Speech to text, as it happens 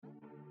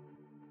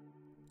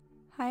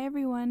Hi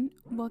everyone,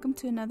 welcome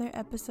to another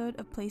episode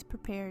of Place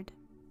Prepared.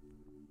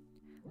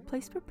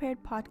 Place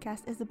Prepared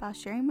podcast is about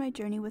sharing my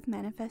journey with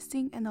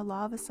manifesting and the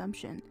law of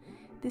assumption.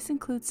 This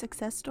includes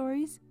success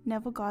stories,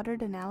 Neville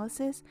Goddard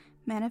analysis,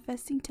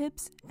 manifesting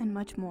tips, and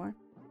much more.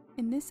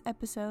 In this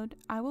episode,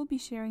 I will be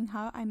sharing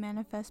how I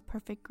manifest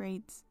perfect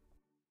grades.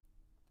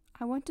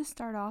 I want to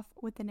start off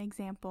with an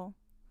example.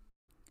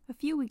 A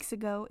few weeks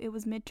ago, it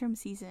was midterm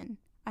season.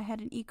 I had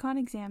an econ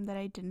exam that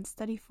I didn't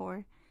study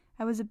for.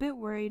 I was a bit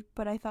worried,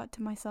 but I thought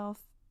to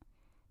myself,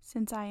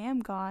 since I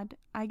am God,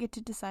 I get to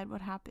decide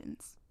what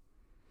happens.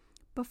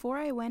 Before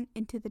I went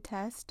into the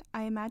test,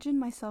 I imagined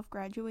myself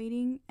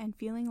graduating and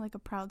feeling like a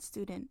proud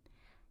student,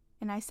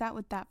 and I sat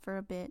with that for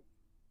a bit.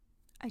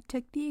 I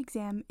took the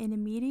exam and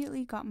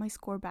immediately got my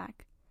score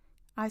back.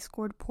 I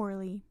scored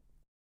poorly.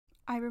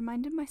 I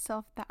reminded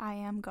myself that I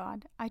am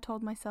God. I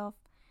told myself,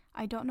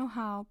 I don't know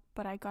how,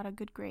 but I got a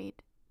good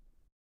grade.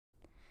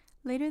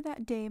 Later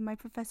that day, my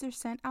professor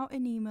sent out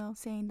an email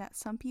saying that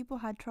some people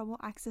had trouble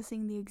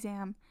accessing the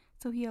exam,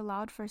 so he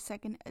allowed for a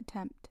second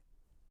attempt.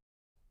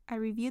 I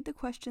reviewed the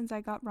questions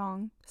I got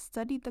wrong,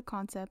 studied the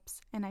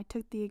concepts, and I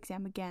took the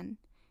exam again.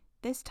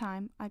 This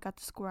time, I got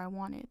the score I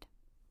wanted.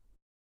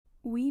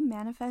 We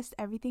manifest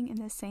everything in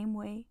the same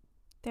way.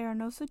 There are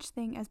no such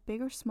thing as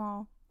big or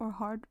small, or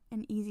hard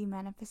and easy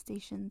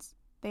manifestations.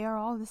 They are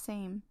all the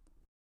same.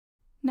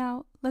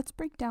 Now, let's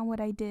break down what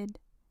I did.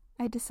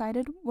 I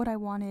decided what I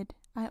wanted.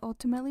 I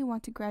ultimately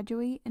want to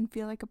graduate and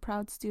feel like a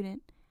proud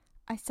student.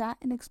 I sat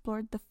and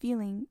explored the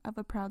feeling of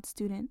a proud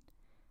student.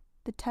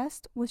 The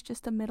test was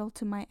just a middle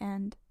to my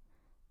end.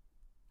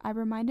 I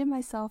reminded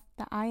myself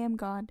that I am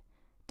God.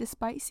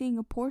 Despite seeing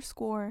a poor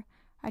score,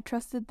 I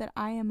trusted that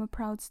I am a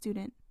proud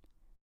student.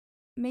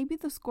 Maybe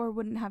the score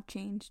wouldn't have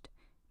changed.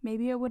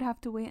 Maybe I would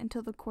have to wait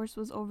until the course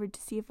was over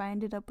to see if I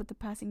ended up with a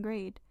passing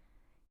grade.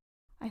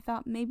 I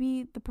thought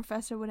maybe the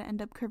professor would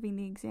end up curving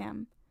the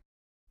exam.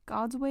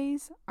 God's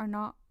ways are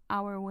not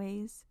our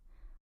ways.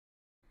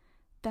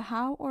 The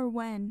how or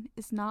when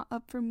is not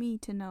up for me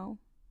to know.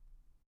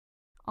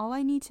 All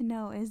I need to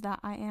know is that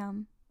I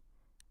am.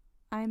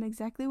 I am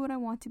exactly what I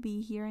want to be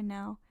here and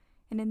now,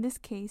 and in this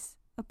case,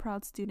 a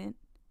proud student.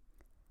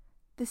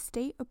 The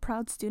state of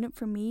proud student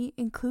for me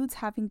includes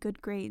having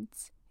good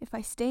grades. If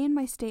I stay in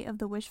my state of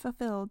the wish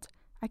fulfilled,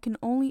 I can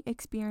only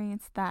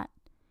experience that.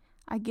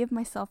 I give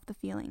myself the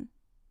feeling.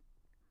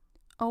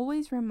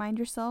 Always remind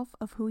yourself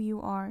of who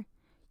you are.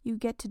 You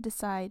get to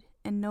decide,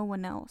 and no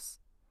one else.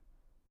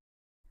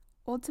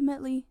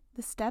 Ultimately,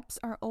 the steps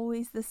are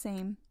always the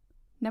same.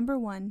 Number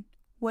 1,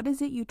 what is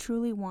it you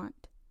truly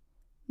want?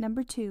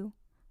 Number 2,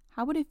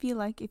 how would it feel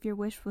like if your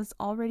wish was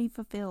already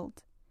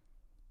fulfilled?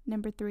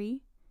 Number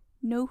 3,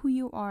 know who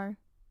you are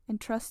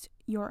and trust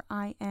your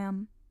I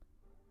am.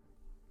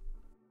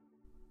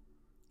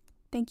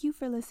 Thank you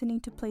for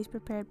listening to Place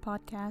Prepared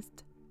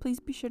podcast.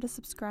 Please be sure to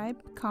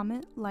subscribe,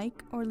 comment,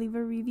 like, or leave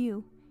a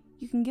review.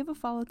 You can give a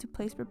follow to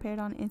Place Prepared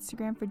on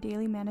Instagram for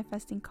daily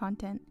manifesting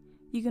content.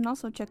 You can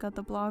also check out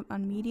the blog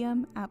on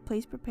Medium at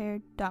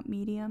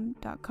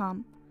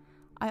placeprepared.medium.com.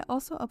 I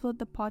also upload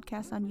the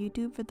podcast on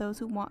YouTube for those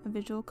who want a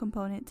visual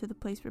component to the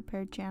Place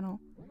Prepared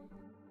channel.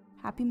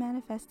 Happy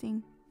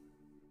manifesting!